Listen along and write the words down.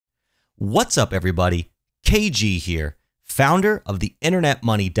What's up, everybody? KG here, founder of the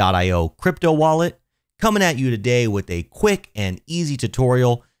InternetMoney.io crypto wallet, coming at you today with a quick and easy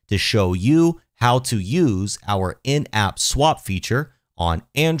tutorial to show you how to use our in-app swap feature on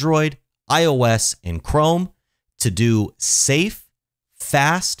Android, iOS, and Chrome to do safe,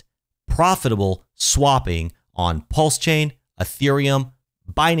 fast, profitable swapping on PulseChain, Ethereum,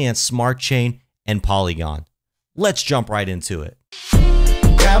 Binance Smart Chain, and Polygon. Let's jump right into it.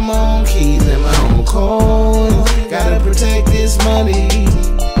 Got my own keys and my own coins. Gotta protect this money.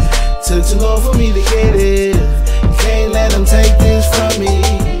 Took too long for me to get it. Can't let them take this from me.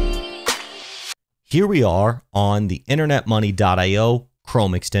 Here we are on the InternetMoney.io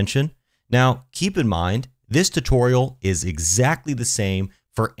Chrome extension. Now, keep in mind, this tutorial is exactly the same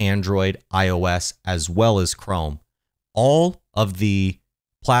for Android, iOS, as well as Chrome. All of the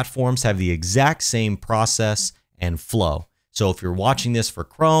platforms have the exact same process and flow. So if you're watching this for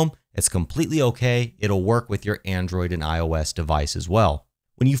Chrome, it's completely okay. It'll work with your Android and iOS device as well.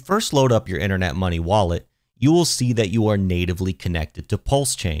 When you first load up your Internet Money wallet, you will see that you are natively connected to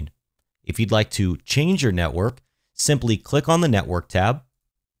PulseChain. If you'd like to change your network, simply click on the Network tab,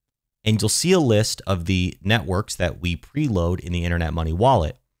 and you'll see a list of the networks that we preload in the Internet Money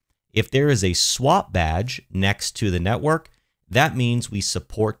wallet. If there is a swap badge next to the network, that means we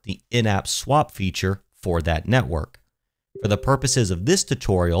support the in-app swap feature for that network. For the purposes of this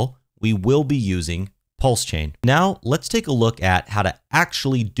tutorial, we will be using PulseChain. Now, let's take a look at how to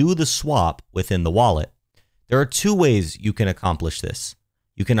actually do the swap within the wallet. There are two ways you can accomplish this.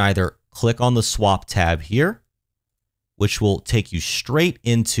 You can either click on the swap tab here, which will take you straight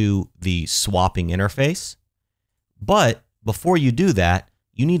into the swapping interface. But before you do that,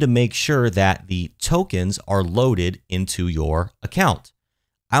 you need to make sure that the tokens are loaded into your account.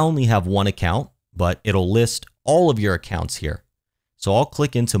 I only have one account, but it'll list all of your accounts here. So I'll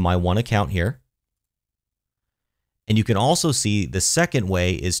click into my one account here. And you can also see the second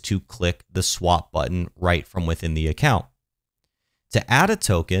way is to click the swap button right from within the account. To add a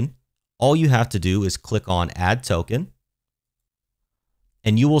token, all you have to do is click on Add Token,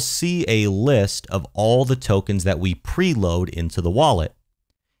 and you will see a list of all the tokens that we preload into the wallet.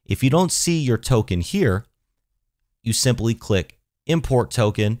 If you don't see your token here, you simply click Import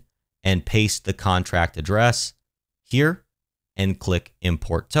Token and paste the contract address here and click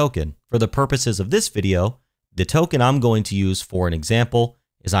Import Token. For the purposes of this video, the token I'm going to use for an example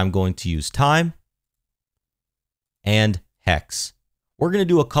is I'm going to use time and hex. We're going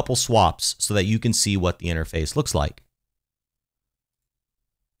to do a couple swaps so that you can see what the interface looks like.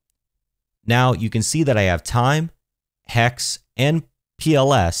 Now you can see that I have time, hex, and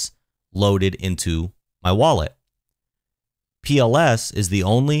PLS loaded into my wallet. PLS is the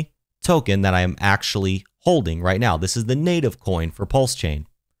only token that I am actually holding right now. This is the native coin for PulseChain.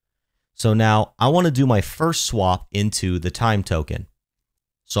 So now I want to do my first swap into the time token.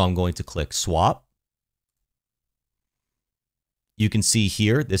 So I'm going to click swap. You can see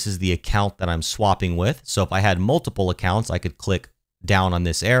here, this is the account that I'm swapping with. So if I had multiple accounts, I could click down on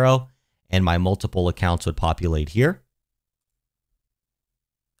this arrow and my multiple accounts would populate here.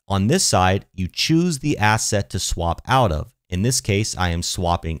 On this side, you choose the asset to swap out of. In this case, I am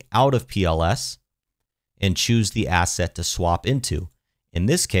swapping out of PLS and choose the asset to swap into. In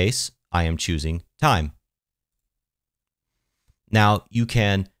this case, I am choosing time. Now, you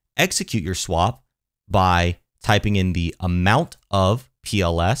can execute your swap by typing in the amount of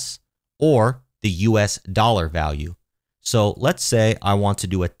PLS or the US dollar value. So let's say I want to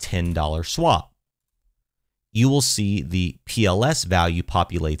do a $10 swap. You will see the PLS value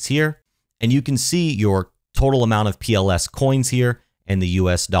populates here, and you can see your total amount of PLS coins here and the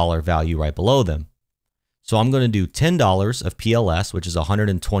US dollar value right below them. So I'm going to do $10 of PLS, which is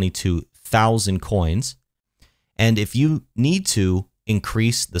 122,000 coins. And if you need to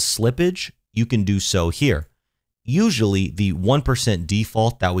increase the slippage, you can do so here. Usually the 1%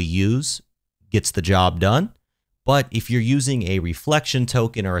 default that we use gets the job done. But if you're using a reflection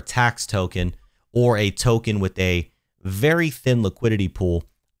token or a tax token or a token with a very thin liquidity pool,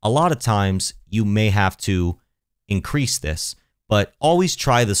 a lot of times you may have to increase this, but always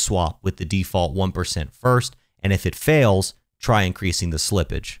try the swap with the default 1% first. And if it fails, try increasing the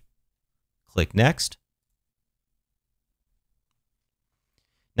slippage. Click Next.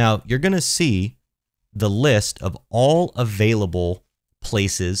 Now you're going to see the list of all available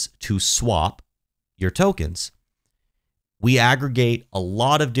places to swap your tokens. We aggregate a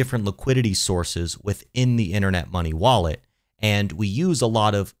lot of different liquidity sources within the Internet Money wallet, and we use a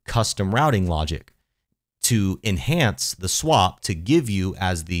lot of custom routing logic to enhance the swap to give you,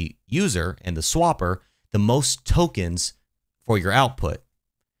 as the user and the swapper, the most tokens for your output.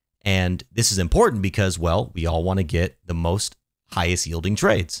 And this is important because, well, we all want to get the most highest yielding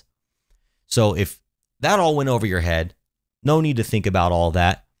trades. So if that all went over your head, no need to think about all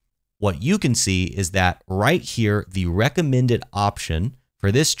that. What you can see is that right here, the recommended option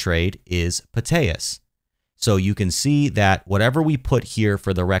for this trade is Piteas. So you can see that whatever we put here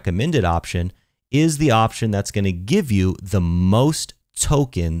for the recommended option is the option that's going to give you the most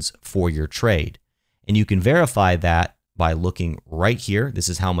tokens for your trade. And you can verify that by looking right here. This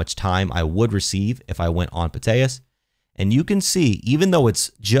is how much time I would receive if I went on Piteas. And you can see, even though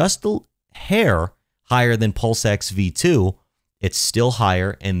it's just a hair higher than PulseX V2, it's still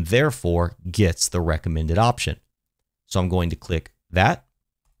higher and therefore gets the recommended option. So I'm going to click that.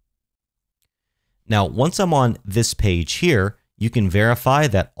 Now, once I'm on this page here, you can verify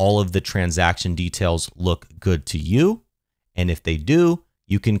that all of the transaction details look good to you. And if they do,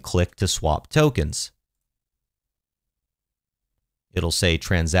 you can click to swap tokens. It'll say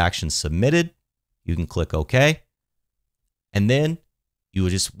transaction submitted. You can click OK. And then you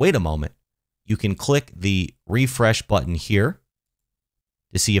would just wait a moment. You can click the refresh button here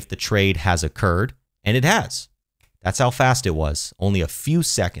to see if the trade has occurred. And it has. That's how fast it was. Only a few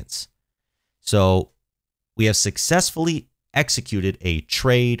seconds. So we have successfully executed a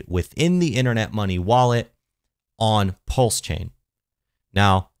trade within the Internet Money wallet on PulseChain.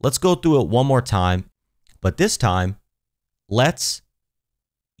 Now, let's go through it one more time, but this time, let's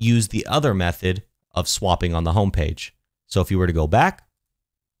use the other method of swapping on the homepage. So if you were to go back,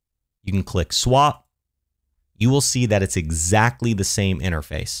 you can click swap. You will see that it's exactly the same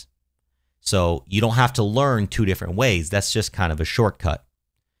interface. So you don't have to learn two different ways. That's just kind of a shortcut.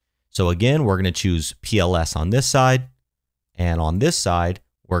 So again, we're going to choose PLS on this side. And on this side,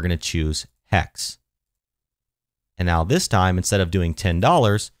 we're going to choose HEX. And now this time, instead of doing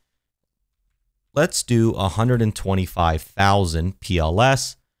 $10, let's do 125,000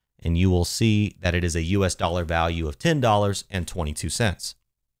 PLS. And you will see that it is a US dollar value of $10.22.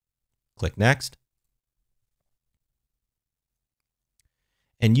 Click next.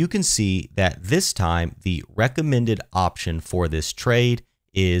 And you can see that this time, the recommended option for this trade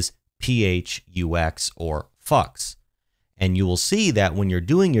is PHUX or PHUX. And you will see that when you're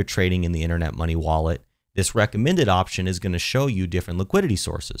doing your trading in the Internet Money wallet, this recommended option is going to show you different liquidity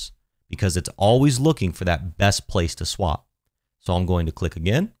sources because it's always looking for that best place to swap. So I'm going to click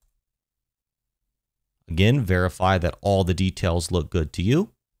again. Again, verify that all the details look good to you.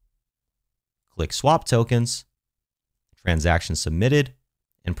 Click swap tokens, transaction submitted,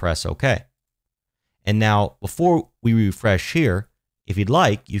 and press OK. And now before we refresh here, if you'd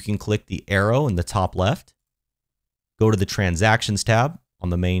like, you can click the arrow in the top left, go to the Transactions tab on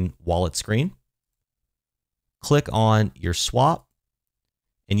the main wallet screen, click on your swap,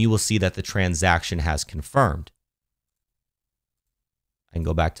 and you will see that the transaction has confirmed. I can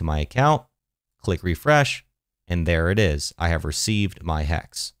go back to my account, click refresh, and there it is. I have received my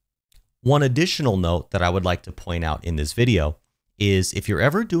HEX. One additional note that I would like to point out in this video is if you're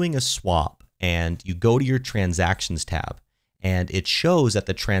ever doing a swap and you go to your Transactions tab, and it shows that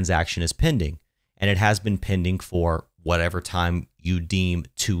the transaction is pending, and it has been pending for whatever time you deem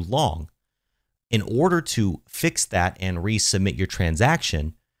too long. In order to fix that and resubmit your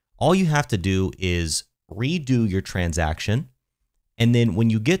transaction, all you have to do is redo your transaction, and then when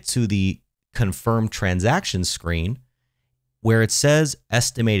you get to the confirm transaction screen, where it says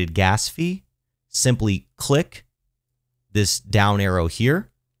estimated gas fee, simply click this down arrow here.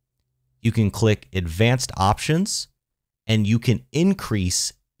 You can click advanced options, and you can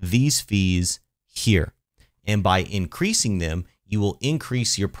increase these fees here. And by increasing them, you will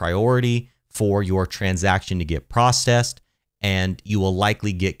increase your priority for your transaction to get processed, and you will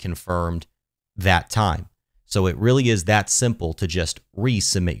likely get confirmed that time. So it really is that simple to just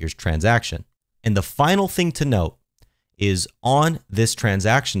resubmit your transaction. And the final thing to note is on this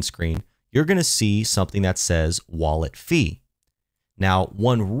transaction screen, you're going to see something that says wallet fee. Now,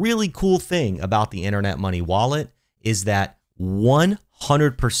 one really cool thing about the Internet Money wallet is that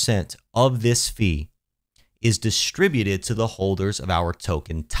 100% of this fee is distributed to the holders of our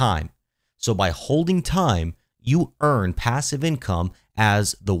token time. So by holding time, you earn passive income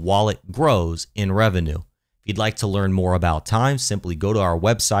as the wallet grows in revenue. If you'd like to learn more about time, simply go to our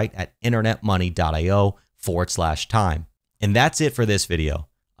website at internetmoney.io/time. And that's it for this video.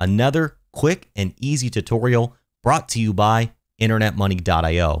 Another quick and easy tutorial brought to you by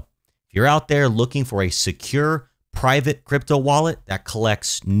internetmoney.io. If you're out there looking for a secure private crypto wallet that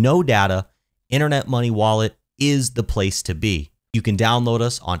collects no data, Internet Money Wallet is the place to be. You can download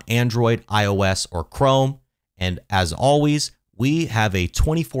us on Android, iOS, or Chrome. And as always, we have a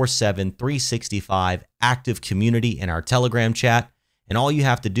 24/7, 365 active community in our Telegram chat. And all you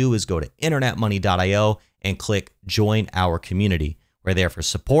have to do is go to internetmoney.io and click Join Our Community. We're there for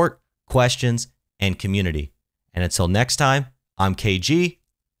support, questions, and community. And until next time, I'm KG.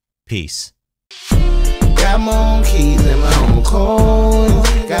 Peace. Got my own keys and my own coins.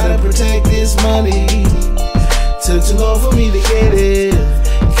 Gotta protect this money. Took too long for me to get it.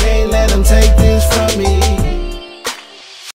 Can't let them take